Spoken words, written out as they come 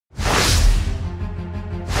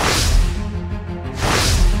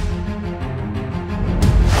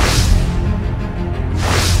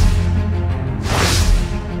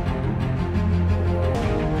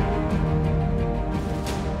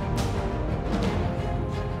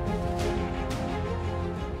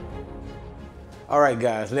All right,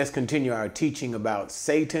 guys, let's continue our teaching about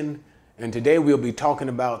Satan. And today we'll be talking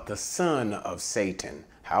about the son of Satan.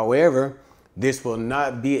 However, this will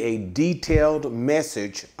not be a detailed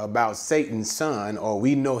message about Satan's son, or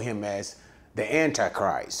we know him as the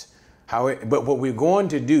Antichrist. However, but what we're going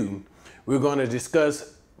to do, we're going to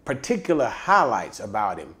discuss particular highlights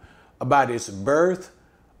about him, about his birth,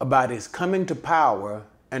 about his coming to power,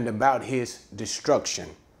 and about his destruction.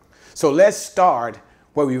 So let's start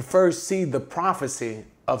where we first see the prophecy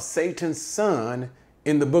of Satan's son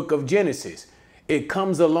in the book of Genesis. It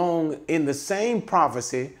comes along in the same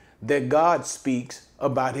prophecy that God speaks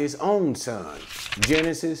about his own son.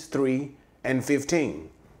 Genesis 3:15.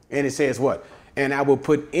 And it says what? And I will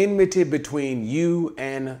put enmity between you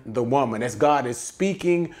and the woman. As God is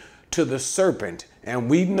speaking to the serpent. And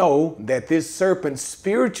we know that this serpent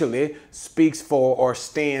spiritually speaks for or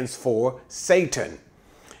stands for Satan.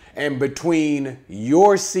 And between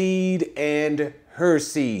your seed and her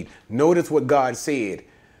seed. Notice what God said.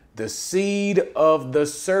 The seed of the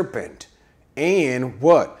serpent and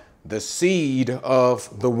what? The seed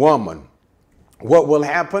of the woman. What will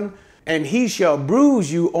happen? And he shall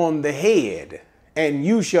bruise you on the head, and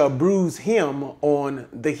you shall bruise him on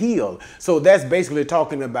the heel. So that's basically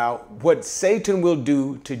talking about what Satan will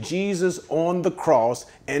do to Jesus on the cross,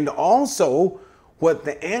 and also what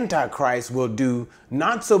the Antichrist will do,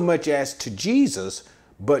 not so much as to Jesus,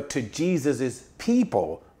 but to Jesus's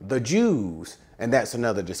people, the Jews. And that's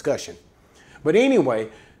another discussion. But anyway,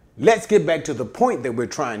 let's get back to the point that we're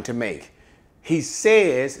trying to make. He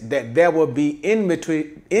says that there will be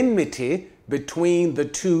enmity between the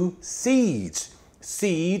two seeds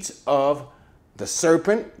of the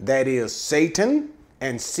serpent, that is Satan,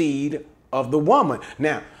 and seed of the woman.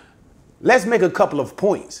 Now, let's make a couple of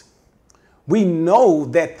points. We know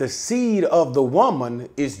that the seed of the woman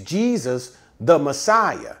is Jesus, the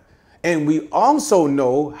Messiah. And we also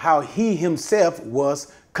know how he himself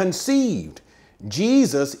was conceived.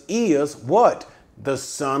 Jesus is what? The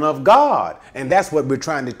Son of God. And that's what we're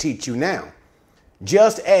trying to teach you now.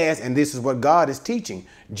 Just as, and this is what God is teaching,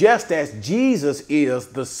 just as Jesus is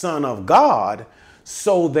the Son of God,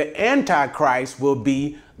 so the Antichrist will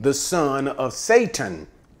be the son of Satan.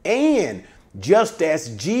 And just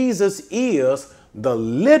as Jesus is the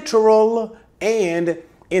literal and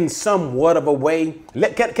in somewhat of a way,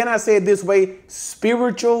 can I say it this way,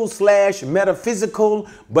 spiritual / metaphysical,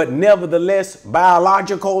 but nevertheless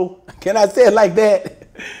biological? Can I say it like that?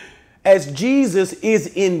 As Jesus is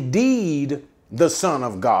indeed the Son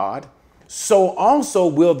of God, so also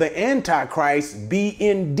will the Antichrist be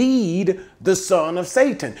indeed the son of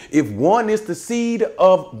Satan. If one is the seed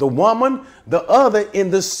of the woman, the other in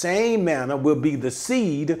the same manner will be the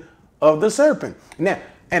seed of the serpent. Now,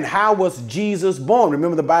 and how was Jesus born?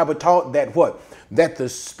 Remember, the Bible taught that what? That the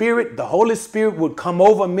Spirit, the Holy Spirit would come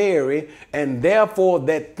over Mary, and therefore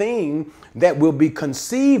that thing that will be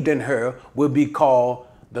conceived in her will be called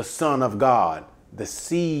the Son of God, the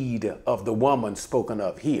seed of the woman spoken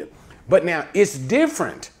of here. But now it's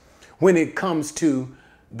different when it comes to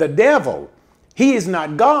the devil. He is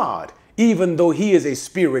not God, even though he is a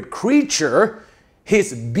spirit creature.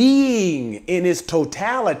 His being in his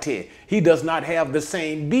totality, he does not have the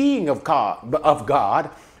same being of God,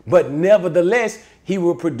 but nevertheless, he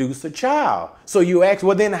will produce a child. So you ask,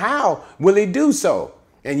 well, then how will he do so?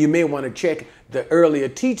 And you may want to check the earlier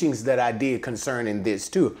teachings that I did concerning this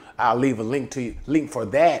too. I'll leave a link for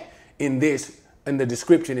that in the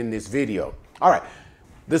description in this video. All right.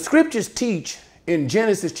 The scriptures teach in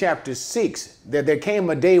Genesis chapter 6 that there came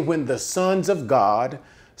a day when the sons of God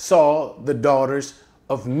saw the daughters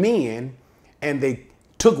of men, and they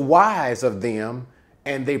took wives of them,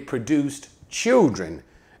 and they produced children.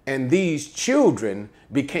 And these children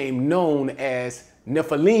became known as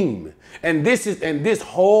Nephilim. And this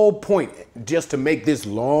whole point, just to make this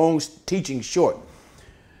long teaching short,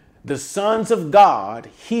 the sons of God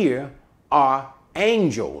here are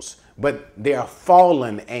angels, but they are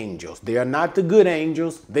fallen angels. They are not the good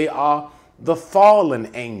angels. They are the fallen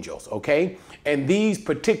angels, okay? And these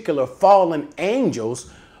particular fallen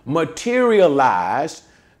angels materialized,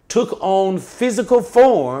 took on physical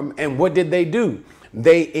form, and what did they do?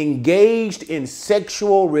 They engaged in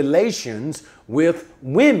sexual relations with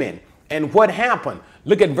women. And what happened?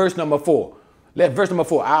 Look at verse number 4. Verse number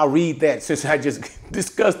 4, I'll read that since I just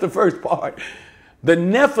discussed the first part. The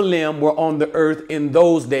Nephilim were on the earth in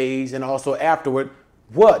those days, and also afterward.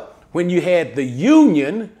 What? When you had the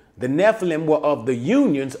union, the Nephilim were of the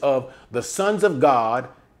unions of the sons of God.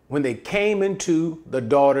 When they came into the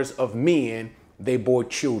daughters of men, they bore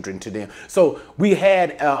children to them. So we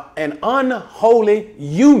had an unholy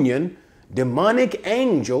union, demonic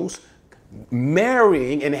angels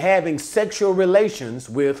marrying and having sexual relations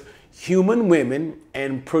with human women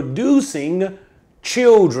and producing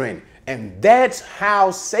children. And that's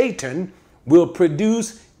how Satan will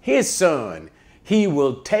produce his son. He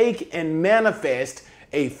will take and manifest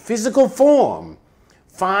a physical form,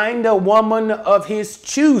 find a woman of his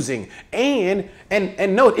choosing. And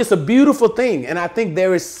note, it's a beautiful thing. And I think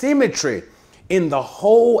there is symmetry in the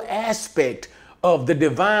whole aspect of the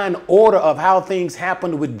divine order of how things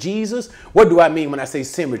happened with Jesus. What do I mean when I say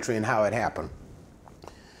symmetry and how it happened?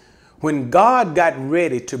 When God got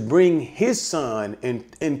ready to bring his son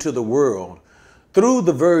into the world through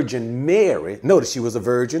the Virgin Mary, notice she was a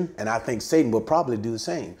virgin, and I think Satan will probably do the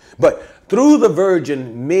same. But through the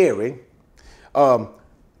Virgin Mary,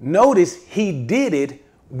 notice he did it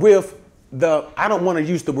with I don't want to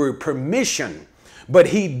use the word permission, but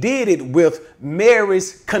he did it with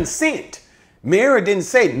Mary's consent. Mary didn't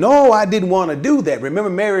say, no, I didn't want to do that.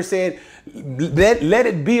 Remember, Mary said, let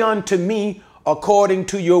it be unto me according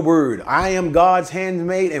to your word. I am God's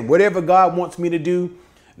handmaid, and whatever God wants me to do,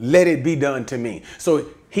 let it be done to me. So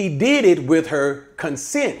he did it with her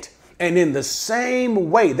consent. And in the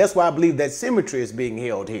same way, that's why I believe that symmetry is being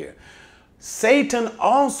held here. Satan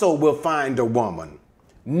also will find a woman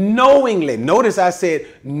knowingly. Notice I said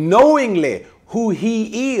knowingly who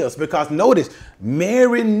he is, because notice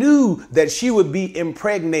Mary knew that she would be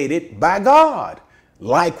impregnated by God.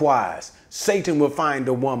 Likewise, Satan will find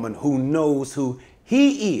a woman who knows who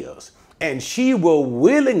he is, and she will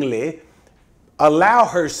willingly allow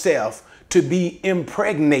herself to be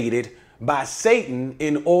impregnated by Satan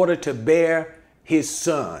in order to bear his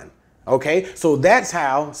son. Okay, so that's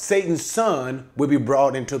how Satan's son will be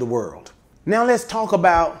brought into the world. Now let's talk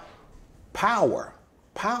about power.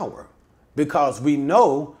 Because we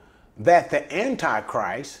know that the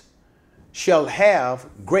Antichrist shall have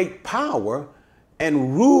great power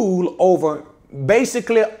and rule over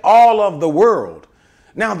basically all of the world.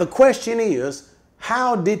 Now, the question is,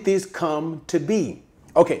 how did this come to be?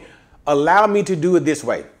 Okay, allow me to do it this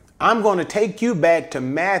way. I'm going to take you back to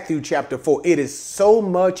Matthew chapter 4. It is so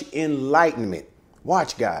much enlightenment.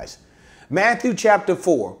 Watch, guys. Matthew chapter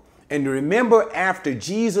 4. And remember, after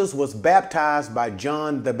Jesus was baptized by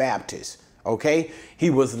John the Baptist, okay, he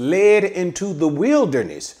was led into the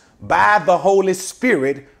wilderness by the Holy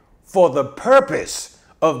Spirit for the purpose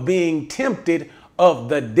of being tempted of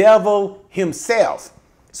the devil himself.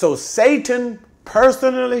 So Satan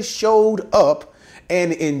personally showed up,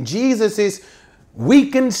 and in Jesus's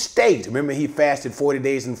weakened state, remember he fasted 40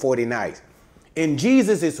 days and 40 nights. In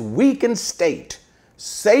Jesus's weakened state,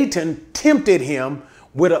 Satan tempted him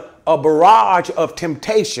with a barrage of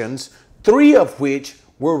temptations, 3 of which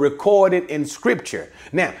were recorded in Scripture.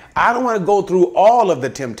 Now, I don't want to go through all of the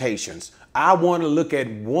temptations. I want to look at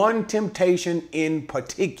one temptation in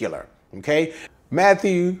particular. Okay,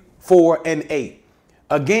 Matthew 4 and 8.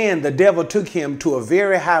 Again, the devil took him to a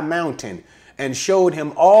very high mountain and showed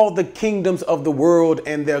him all the kingdoms of the world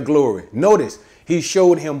and their glory. Notice, he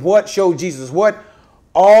showed him what? Showed Jesus what?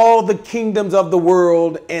 All the kingdoms of the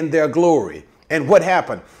world and their glory. And what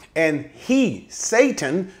happened? And he,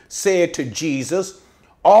 Satan, said to Jesus,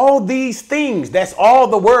 all these things, that's all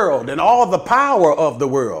the world and all the power of the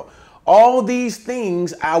world, all these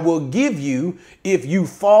things I will give you if you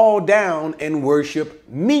fall down and worship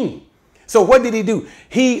me. So what did he do?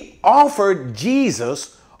 He offered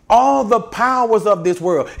Jesus all the powers of this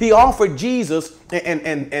world. He offered Jesus,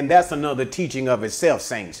 and that's another teaching of itself,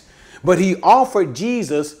 saints. But he offered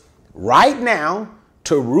Jesus right now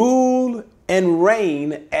to rule and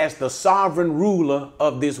reign as the sovereign ruler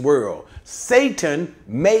of this world. Satan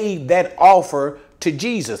made that offer to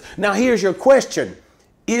Jesus. Now here's your question.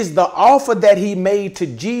 Is the offer that he made to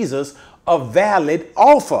Jesus a valid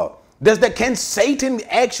offer? Can Satan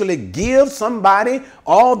actually give somebody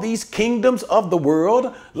all these kingdoms of the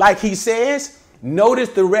world like he says? Notice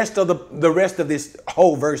the rest of this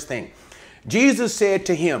whole verse thing. Jesus said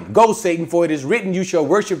to him, go, Satan, for it is written, you shall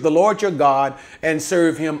worship the Lord your God and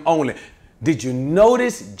serve him only. Did you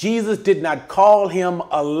notice Jesus did not call him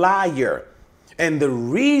a liar? And the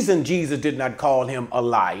reason Jesus did not call him a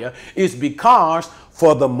liar is because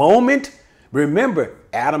for the moment, remember,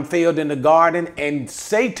 Adam failed in the garden and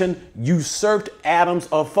Satan usurped Adam's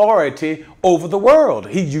authority over the world.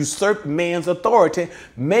 He usurped man's authority,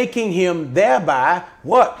 making him thereby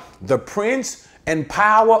what? The prince and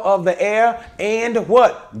power of the air and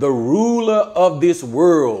what? The ruler of this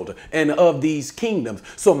world and of these kingdoms.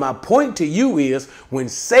 So my point to you is when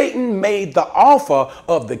Satan made the offer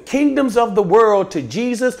of the kingdoms of the world to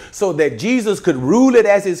Jesus so that Jesus could rule it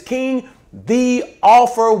as his king, the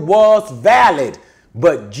offer was valid.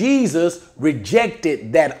 But Jesus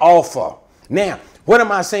rejected that offer. Now, what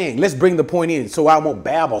am I saying? Let's bring the point in so I won't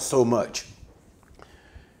babble so much.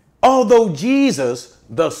 Although Jesus,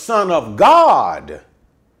 the Son of God,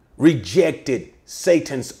 rejected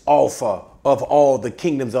Satan's offer of all the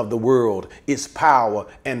kingdoms of the world, its power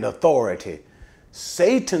and authority,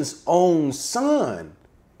 Satan's own son,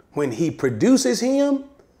 when he produces him,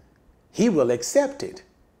 he will accept it.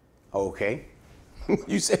 Okay.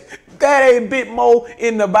 You say that ain't a bit more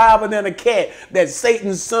in the Bible than a cat that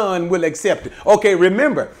Satan's son will accept it. Okay,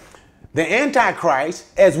 remember, the Antichrist,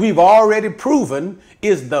 as we've already proven,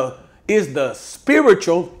 is the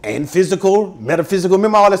spiritual and physical, metaphysical,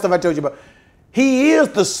 remember all that stuff I told you about? He is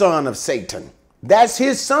the son of Satan. That's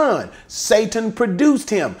his son. Satan produced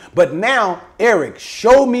him. But now, Eric,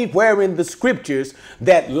 show me where in the scriptures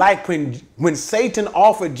that like when Satan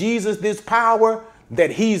offered Jesus this power, that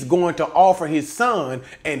he's going to offer his son,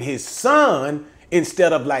 and his son,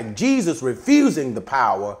 instead of like Jesus refusing the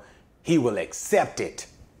power, he will accept it.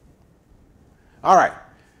 All right.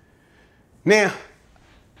 Now,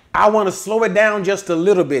 I want to slow it down just a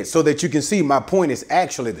little bit so that you can see my point is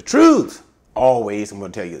actually the truth. Always, I'm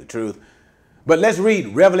going to tell you the truth. But let's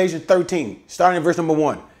read Revelation 13, starting in verse number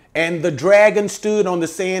 1. And the dragon stood on the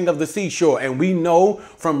sand of the seashore. And we know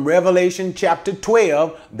from Revelation chapter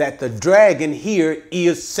 12 that the dragon here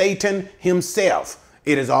is Satan himself.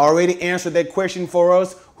 It has already answered that question for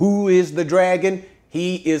us. Who is the dragon?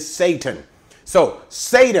 He is Satan. So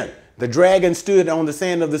Satan, the dragon, stood on the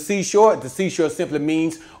sand of the seashore. The seashore simply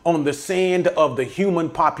means on the sand of the human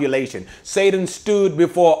population. Satan stood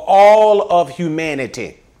before all of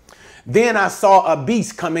humanity. Then I saw a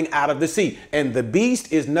beast coming out of the sea, and the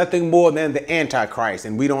beast is nothing more than the Antichrist.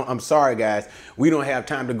 And I'm sorry, guys, we don't have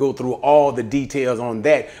time to go through all the details on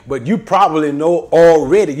that, but you probably know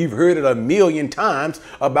already, you've heard it a million times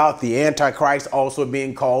about the Antichrist also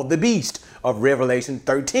being called the beast of Revelation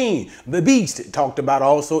 13. The beast talked about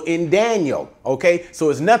also in Daniel. Okay, so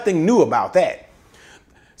it's nothing new about that.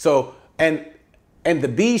 So, and the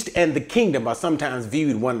beast and the kingdom are sometimes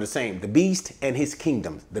viewed one and the same. The beast and his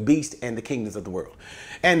kingdoms, the beast and the kingdoms of the world.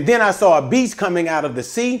 And then I saw a beast coming out of the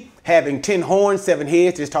sea, having 10 horns, 7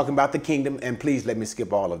 heads. It's talking about the kingdom. And please let me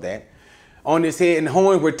skip all of that. On his head and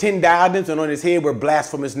horns were 10 diadems, and on his head were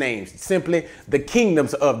blasphemous names. Simply the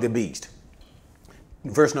kingdoms of the beast.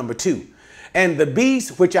 Verse number 2. And the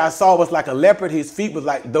beast which I saw was like a leopard. His feet was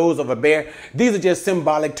like those of a bear. These are just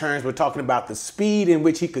symbolic terms. We're talking about the speed in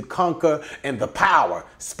which he could conquer and the power.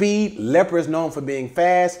 Speed, leopard is known for being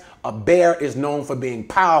fast. A bear is known for being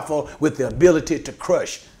powerful with the ability to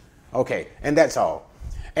crush. Okay, and that's all.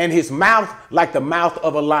 And his mouth like the mouth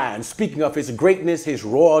of a lion, speaking of his greatness, his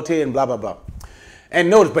royalty, and blah, blah, blah. And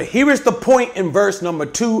notice, but here is the point in verse number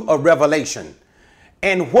 2 of Revelation.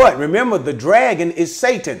 And what? Remember, the dragon is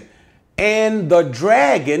Satan. And the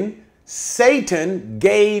dragon, Satan,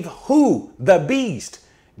 gave who? The beast.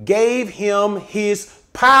 Gave him his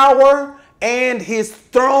power and his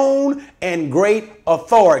throne and great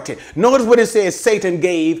authority. Notice what it says Satan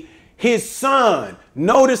gave his son.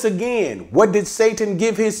 Notice again, what did Satan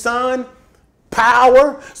give his son?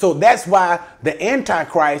 Power. So that's why the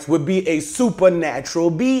Antichrist would be a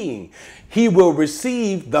supernatural being. He will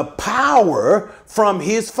receive the power from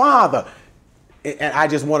his father. And I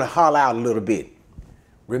just want to holler out a little bit.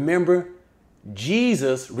 Remember,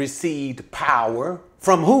 Jesus received power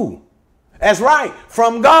from who? That's right,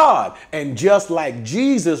 from God. And just like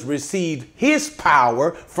Jesus received his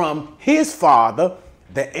power from his Father,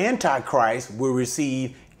 the Antichrist will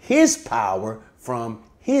receive his power from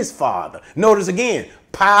his Father. Notice again,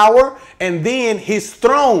 power and then his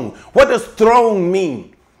throne. What does throne mean?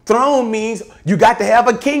 Throne means you got to have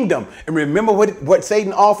a kingdom. And remember what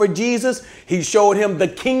Satan offered Jesus? He showed him the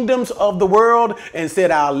kingdoms of the world and said,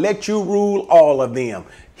 I'll let you rule all of them.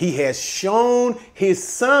 He has shown his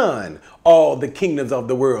son all the kingdoms of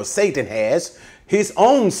the world. Satan has his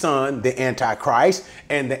own son, the Antichrist,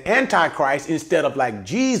 and the Antichrist, instead of like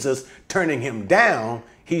Jesus turning him down,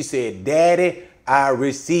 he said, Daddy, I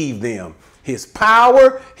receive them. His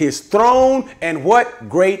power, his throne, and what?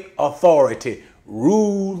 Great authority.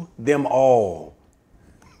 Rule them all.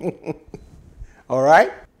 All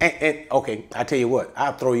right. And okay, I tell you what,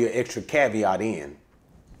 I'll throw you an extra caveat in.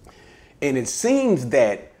 And it seems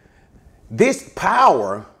that this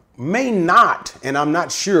power may not, and I'm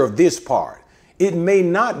not sure of this part, it may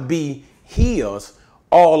not be his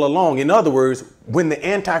all along. In other words, when the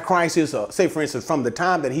Antichrist is, say for instance, from the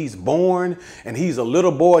time that he's born and he's a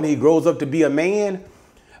little boy and he grows up to be a man,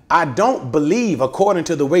 I don't believe, according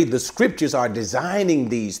to the way the scriptures are designing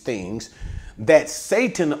these things, that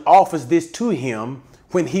Satan offers this to him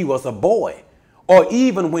when he was a boy or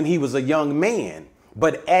even when he was a young man.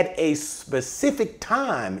 but at a specific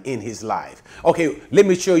time in his life. Okay, let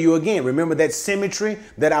me show you again. Remember that symmetry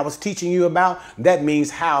that I was teaching you about? That means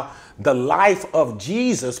how the life of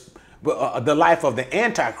Jesus, the life of the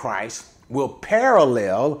Antichrist, will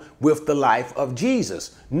parallel with the life of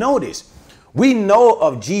Jesus. Notice, we know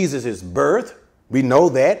of Jesus's birth. We know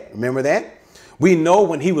that. Remember that? We know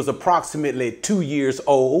when he was approximately 2 years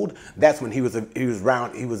old. That's when he was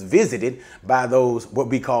visited by those what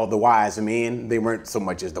we call the wise men. They weren't so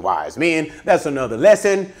much as the wise men. That's another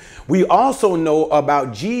lesson. We also know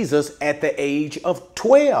about Jesus at the age of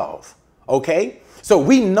 12. Okay? So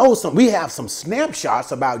we have some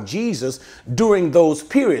snapshots about Jesus during those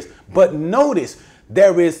periods. But notice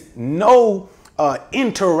there is no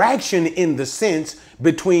interaction in the sense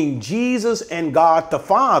between Jesus and God the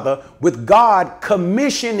Father, with God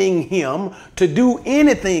commissioning him to do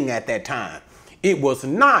anything at that time. It was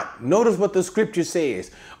not, notice what the scripture says,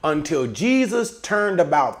 until Jesus turned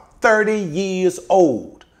about 30 years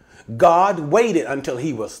old. God waited until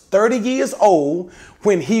he was 30 years old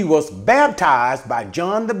when he was baptized by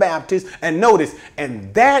John the Baptist. And notice,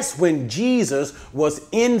 and that's when Jesus was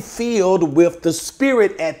infilled with the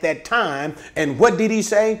Spirit at that time. And what did he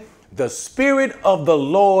say? The Spirit of the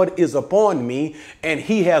Lord is upon me, and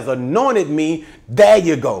he has anointed me. There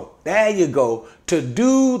you go. There you go. To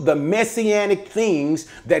do the messianic things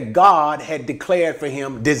that God had declared for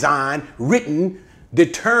him, designed, written,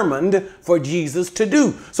 determined for Jesus to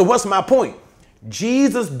do. So what's my point?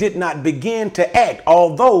 Jesus did not begin to act,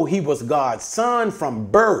 although he was God's son from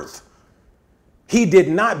birth. He did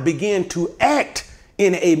not begin to act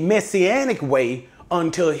in a messianic way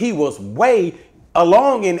until he was way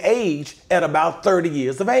along in age at about 30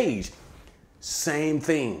 years of age. Same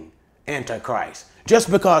thing, Antichrist.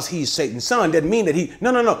 Just because he's Satan's son doesn't mean that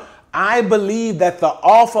no. I believe that the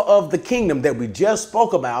offer of the kingdom that we just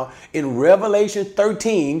spoke about in Revelation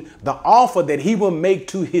 13, the offer that he will make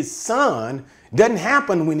to his son, doesn't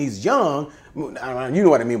happen when he's young. You know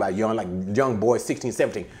what I mean by young, like young boy, 16,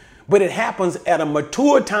 17. But it happens at a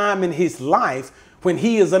mature time in his life when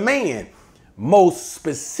he is a man. Most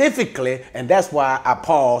specifically, and that's why I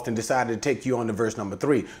paused and decided to take you on to verse number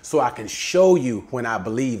 3, so I can show you when I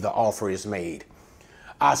believe the offer is made.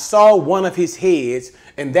 I saw one of his heads,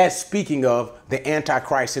 and that's speaking of the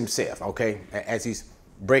Antichrist himself, okay, as he's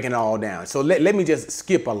breaking it all down. So let me just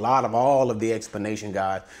skip all of the explanation,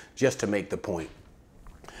 guys, just to make the point.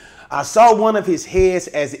 I saw one of his heads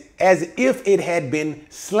as if it had been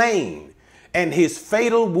slain, and his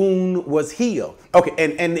fatal wound was healed. Okay,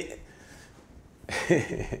 and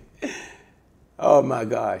oh my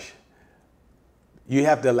gosh, you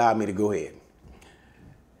have to allow me to go ahead.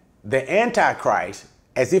 The Antichrist,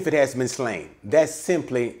 as if it has been slain, that's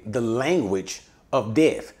simply the language of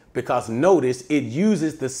death, because notice it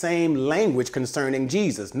uses the same language concerning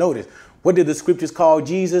Jesus. Notice, what did the scriptures call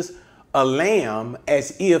Jesus? A lamb,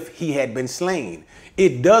 as if he had been slain.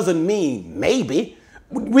 It doesn't mean maybe.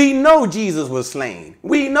 We know Jesus was slain.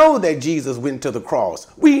 We know that Jesus went to the cross.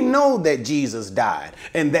 We know that Jesus died.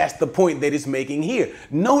 And that's the point that it's making here.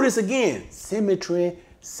 Notice again, symmetry,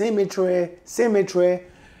 symmetry, symmetry.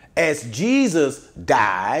 As Jesus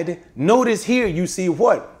died, notice here you see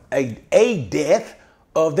what? A death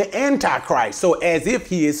of the Antichrist. So as if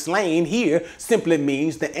he is slain here simply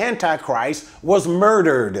means the Antichrist was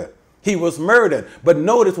murdered. He was murdered. But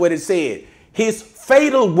notice what it said. His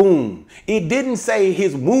fatal wound. It didn't say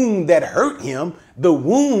his wound that hurt him. The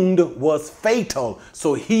wound was fatal.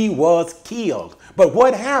 So he was killed. But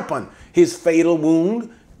what happened? His fatal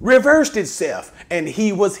wound reversed itself, and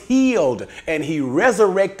he was healed, and he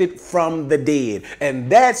resurrected from the dead.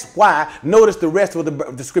 And that's why, notice the rest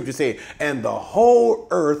of the scripture said, and the whole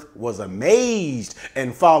earth was amazed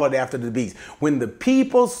and followed after the beast. When the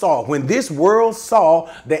people saw, when this world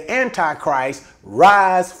saw the Antichrist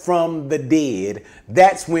rise from the dead,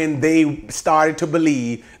 that's when they started to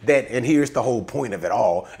believe that, and here's the whole point of it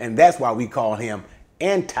all, and that's why we call him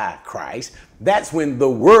Antichrist. That's when the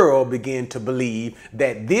world began to believe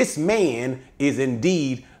that this man is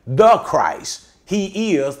indeed the Christ.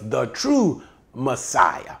 He is the true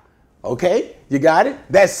Messiah. Okay, you got it?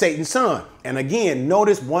 That's Satan's son. And again,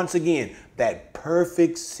 notice once again that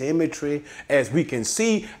perfect symmetry, as we can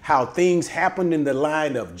see how things happened in the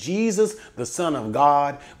line of Jesus, the Son of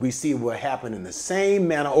God. We see what happened in the same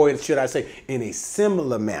manner, or should I say in a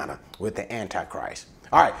similar manner, with the Antichrist.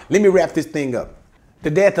 All right, let me wrap this thing up. The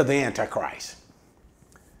death of the Antichrist.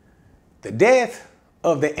 The death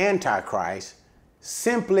of the Antichrist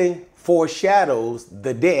simply foreshadows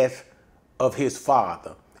the death of his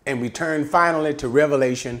father. And we turn finally to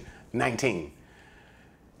Revelation 19.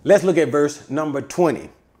 Let's look at verse number 20.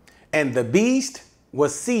 And the beast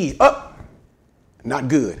was seized. Up, not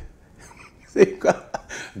good.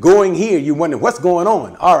 Going here, you wonder what's going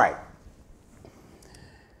on. All right.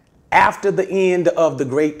 After the end of the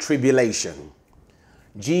great tribulation,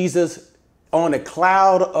 Jesus on a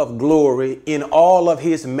cloud of glory in all of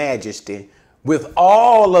his majesty with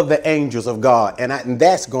all of the angels of God. And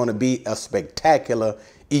that's going to be a spectacular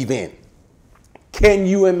event. Can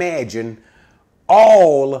you imagine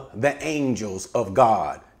all the angels of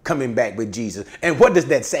God coming back with Jesus? And what does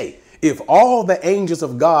that say? If all the angels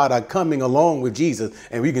of God are coming along with Jesus,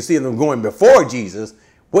 and we can see them going before Jesus,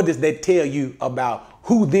 what does that tell you about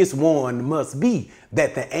who this one must be,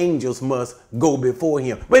 that the angels must go before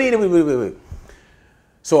him? But anyway, wait.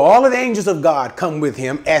 So all of the angels of God come with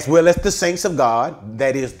him, as well as the saints of God,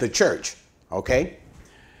 that is the church, okay?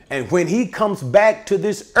 And when he comes back to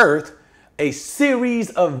this earth, a series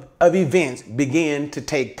of events begin to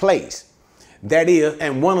take place. That is,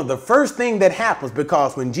 and one of the first thing that happens,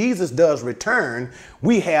 because when Jesus does return,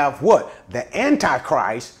 we have what? The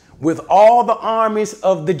Antichrist with all the armies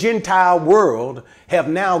of the Gentile world have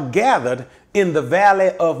now gathered in the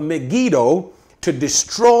valley of Megiddo to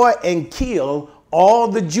destroy and kill all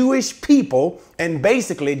the Jewish people. And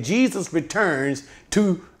basically, Jesus returns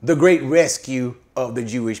to the great rescue of the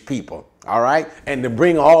Jewish people. All right. And to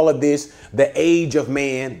bring all of this, the age of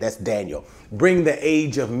man, that's Daniel, bring the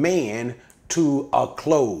age of man to a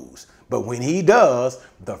close. But when he does,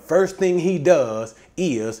 the first thing he does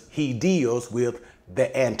is he deals with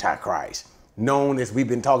the Antichrist, known as we've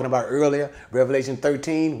been talking about earlier, Revelation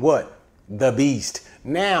 13, what? The beast.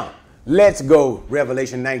 Now, let's go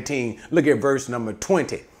Revelation 19. Look at verse number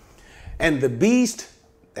 20. And the beast,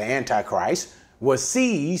 the Antichrist, was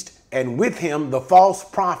seized, and with him the false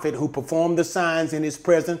prophet who performed the signs in his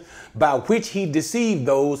presence, by which he deceived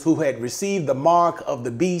those who had received the mark of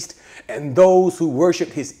the beast and those who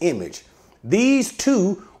worshiped his image. These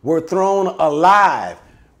two were thrown alive.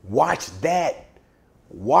 Watch that.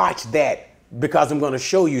 Watch that, because I'm going to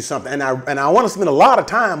show you something. And I want to spend a lot of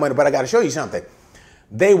time on it, but I got to show you something.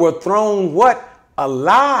 They were thrown what?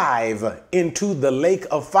 Alive into the lake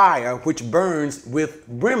of fire, which burns with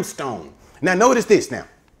brimstone. Now, notice this now.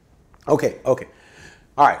 Okay. All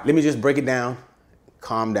right, let me just break it down.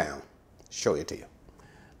 Calm down. Show it to you.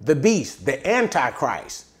 The beast, the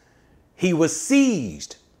Antichrist, he was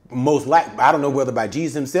seized, most likely, I don't know whether by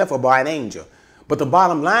Jesus himself or by an angel. But the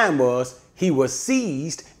bottom line was he was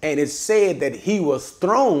seized, and it said that he was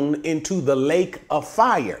thrown into the lake of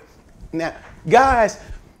fire. Now, guys,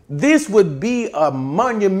 this would be a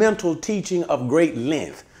monumental teaching of great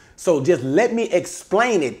length. So just let me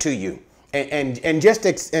explain it to you. And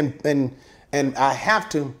I have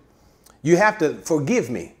to, you have to forgive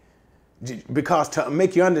me, because to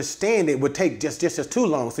make you understand it would take just too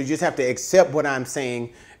long. So you just have to accept what I'm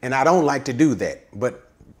saying. And I don't like to do that, but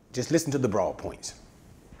just listen to the broad points.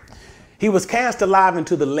 He was cast alive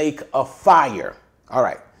into the lake of fire. All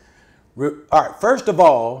right. First of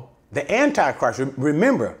all, the Antichrist,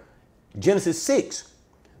 remember Genesis 6,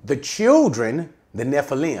 the children, the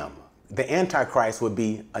Nephilim. The Antichrist would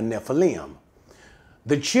be a Nephilim.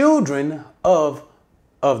 The children of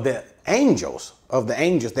the angels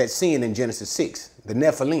that sin in Genesis 6, the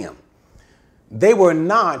Nephilim, they were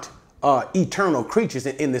not eternal creatures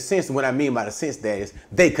in the sense, what I mean by the sense that is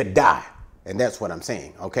they could die. And that's what I'm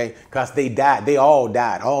saying, okay? Because they died, they all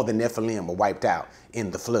died. All the Nephilim were wiped out in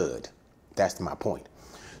the flood. That's my point.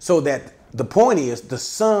 So that the point is, the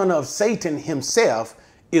son of Satan himself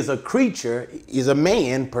is a creature, is a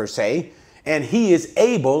man per se, and he is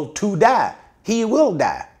able to die. He will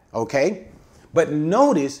die, okay? But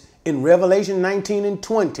notice in Revelation 19 and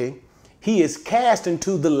 20, he is cast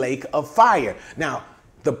into the lake of fire. Now,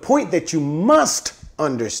 the point that you must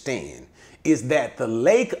understand is that the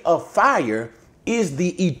lake of fire is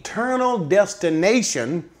the eternal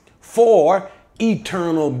destination for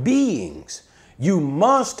eternal beings. You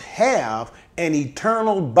must have an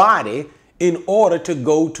eternal body in order to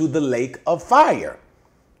go to the lake of fire.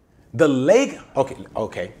 The lake,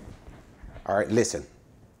 okay. All right, listen.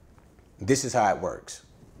 This is how it works.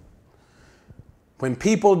 When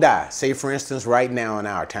people die, say for instance right now in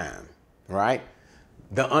our time, right?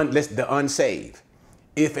 The unsaved.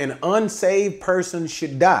 If an unsaved person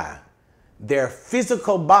should die, their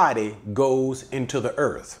physical body goes into the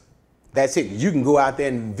earth. That's it. You can go out there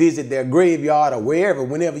and visit their graveyard or wherever,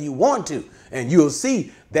 whenever you want to, and you'll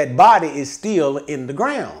see that body is still in the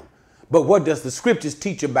ground. But what does the scriptures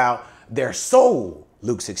teach about their soul?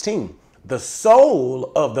 Luke 16. The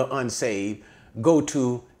soul of the unsaved go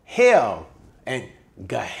to hell and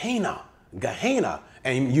Gehenna.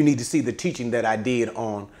 And you need to see the teaching that I did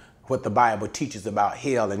on what the Bible teaches about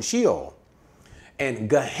hell and Sheol. And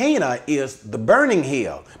Gehenna is the burning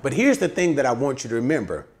hell. But here's the thing that I want you to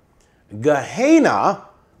remember. Gehenna,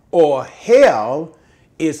 or hell,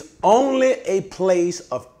 is only a place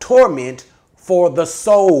of torment for the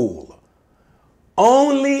soul.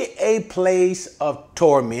 Only a place of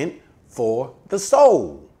torment for the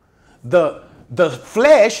soul. The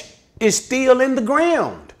flesh is still in the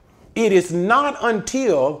ground. It is not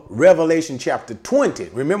until Revelation chapter 20.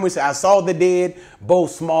 Remember, we said, I saw the dead,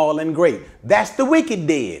 both small and great. That's the wicked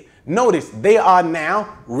dead. Notice they are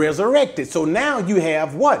now resurrected. So now you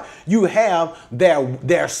have what? You have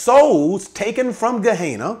their souls taken from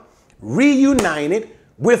Gehenna, reunited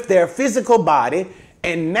with their physical body.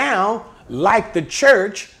 And now, like the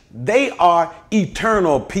church, they are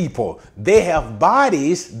eternal people. They have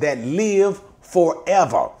bodies that live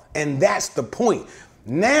forever. And that's the point.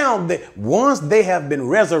 Now, once they have been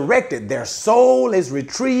resurrected, their soul is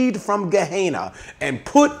retrieved from Gehenna and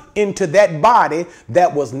put into that body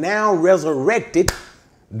that was now resurrected.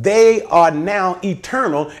 They are now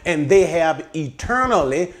eternal, and they have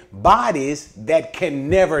eternally bodies that can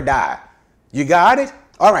never die. You got it?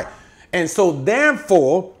 All right. And so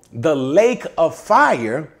therefore, the lake of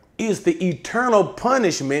fire is the eternal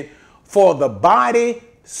punishment for the body,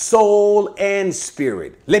 soul, and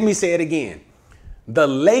spirit. Let me say it again. The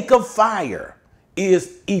lake of fire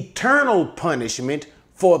is eternal punishment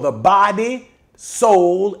for the body,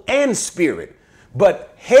 soul, and spirit.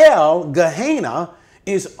 But hell, Gehenna,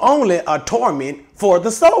 is only a torment for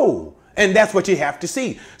the soul. And that's what you have to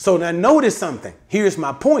see. So now notice something. Here's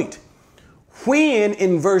my point. When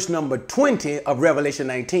in verse number 20 of Revelation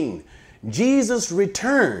 19, Jesus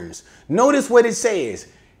returns, notice what it says.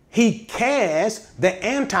 He casts the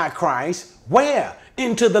Antichrist where?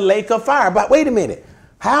 Into the lake of fire. But wait a minute.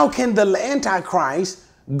 How can the Antichrist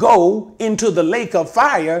go into the lake of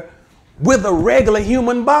fire with a regular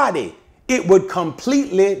human body? It would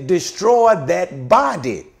completely destroy that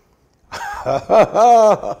body.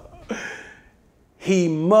 He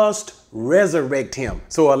must resurrect him.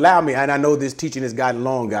 So allow me, and I know this teaching has gotten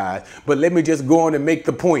long, guys, but let me just go on and make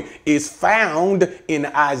the point. It's found in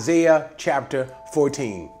Isaiah chapter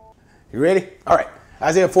 14. You ready? All right.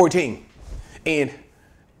 Isaiah 14. And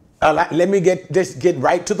let me get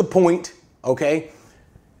right to the point, okay?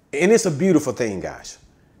 And it's a beautiful thing, guys.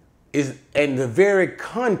 And the very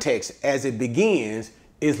context as it begins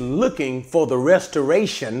is looking for the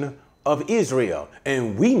restoration of Israel.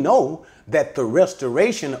 And we know that the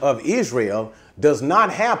restoration of Israel does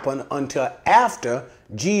not happen until after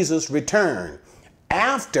Jesus' return.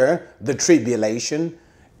 After the tribulation,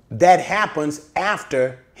 that happens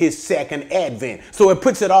after his second advent. So it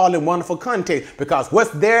puts it all in wonderful context, because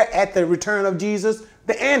what's there at the return of Jesus?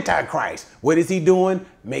 The Antichrist. What is he doing?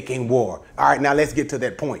 Making war. All right, now let's get to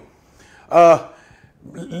that point.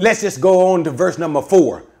 Let's just go on to verse number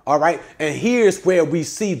 4. All right. And here's where we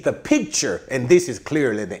see the picture. And this is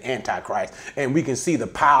clearly the Antichrist. And we can see the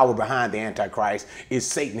power behind the Antichrist is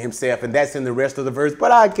Satan himself. And that's in the rest of the verse.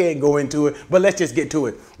 But I can't go into it. But let's just get to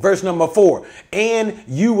it. Verse number 4. And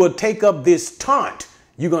you will take up this taunt.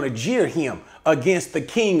 You're going to jeer him against the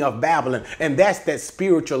king of Babylon. And that's that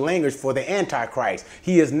spiritual language for the Antichrist.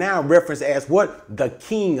 He is now referenced as what? The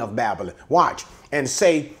king of Babylon. Watch. And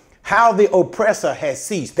say, how the oppressor has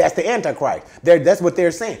ceased. That's the Antichrist. That's what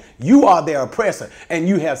they're saying. You are their oppressor and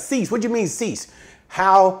you have ceased. What do you mean cease?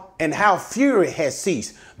 How fury has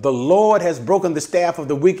ceased. The Lord has broken the staff of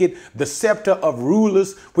the wicked, the scepter of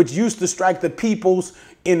rulers, which used to strike the peoples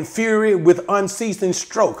in fury with unceasing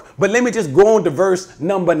stroke. But let me just go on to verse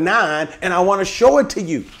number 9, and I want to show it to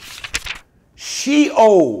you.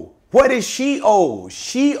 Sheol. What is Sheol?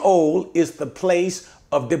 Sheol is the place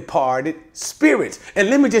of departed spirits. And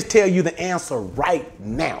let me just tell you the answer right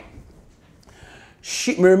now.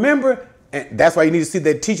 Remember, and that's why you need to see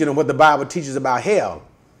that teaching on what the Bible teaches about hell.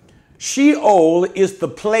 Sheol is the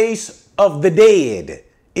place of the dead.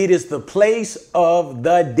 It is the place of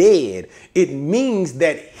the dead. It means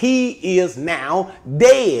that he is now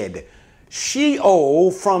dead.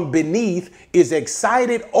 Sheol from beneath is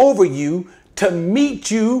excited over you to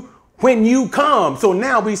meet you when you come. So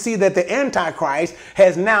now we see that the Antichrist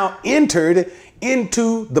has now entered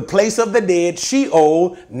into the place of the dead,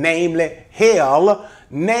 Sheol, namely hell,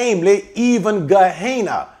 namely even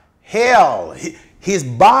Gehenna, hell. His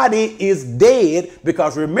body is dead,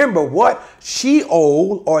 because remember what?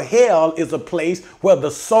 Sheol or hell is a place where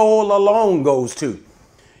the soul alone goes to.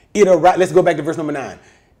 Let's go back to verse number 9.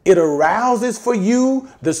 It arouses for you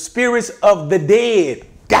the spirits of the dead.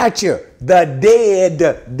 Gotcha. The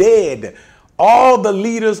dead. All the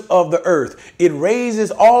leaders of the earth. It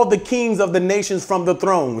raises all the kings of the nations from the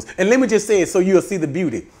thrones. And let me just say it so you'll see the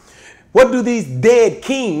beauty. What do these dead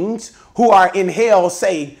kings who are in hell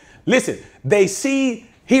say? Listen, they see,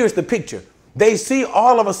 here's the picture. They see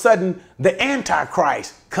all of a sudden the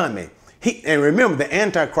Antichrist coming. And remember, the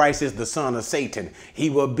Antichrist is the son of Satan. He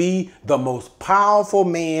will be the most powerful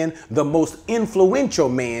man, the most influential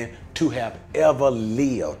man to have ever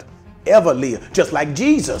lived. Ever lived. Just like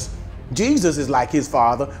Jesus. Jesus is like his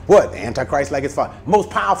father. What? The Antichrist like his father. Most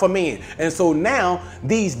powerful man. And so now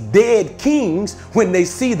these dead kings, when they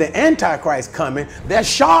see the Antichrist coming, they're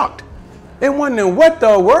shocked. They're wondering, what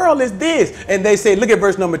the world is this? And they say, look at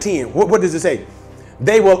verse number 10. What does it say?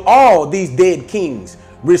 They will all, these dead kings,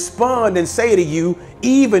 respond and say to you,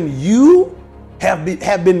 even you have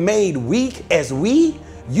been made weak as we.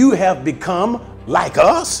 You have become like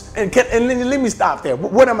us. And let me stop there.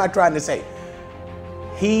 What am I trying to say?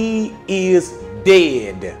 He is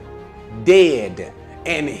dead,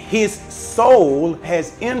 and his soul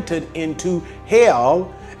has entered into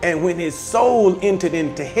hell. And when his soul entered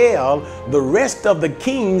into hell, the rest of the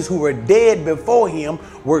kings who were dead before him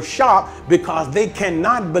were shocked because they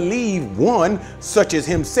cannot believe one such as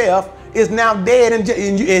himself is now dead and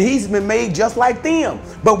he's been made just like them.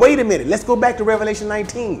 But wait a minute, let's go back to Revelation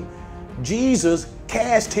 19. Jesus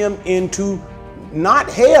cast him into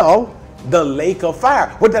not hell, the lake of fire.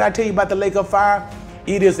 What did I tell you about the lake of fire?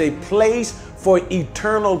 It is a place for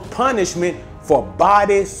eternal punishment for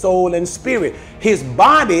body, soul, and spirit. His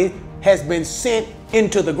body has been sent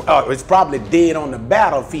into the, it's probably dead on the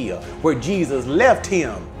battlefield where Jesus left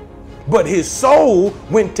him. But his soul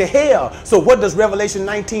went to hell. So what does Revelation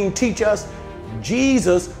 19 teach us?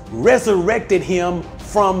 Jesus resurrected him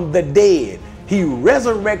from the dead. He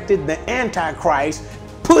resurrected the Antichrist,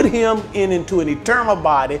 put him into an eternal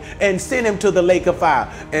body, and sent him to the lake of fire.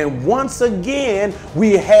 And once again,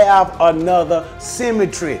 we have another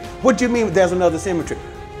symmetry. What do you mean there's another symmetry?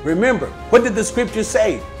 Remember, what did the scripture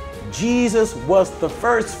say? Jesus was the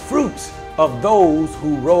first fruits of those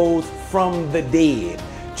who rose from the dead.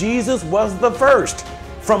 Jesus was the first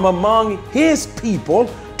from among his people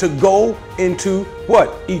to go into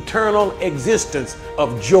what? Eternal existence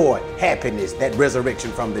of joy, happiness, that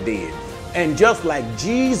resurrection from the dead. And just like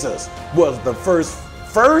Jesus was the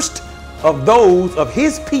first of those of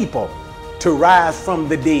his people to rise from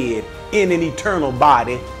the dead in an eternal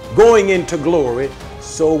body, going into glory,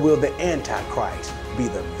 so will the Antichrist be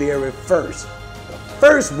the very first, the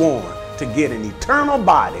first one to get an eternal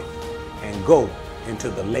body and go into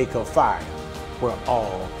the lake of fire where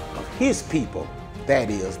all of his people, that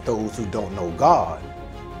is, those who don't know God,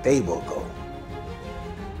 they will go.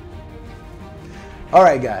 All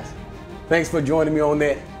right, guys. Thanks for joining me on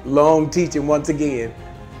that long teaching once again.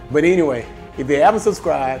 But anyway, if you haven't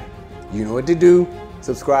subscribed, you know what to do.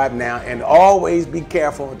 Subscribe now, and always be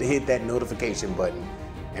careful to hit that notification button.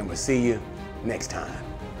 And we'll see you next time.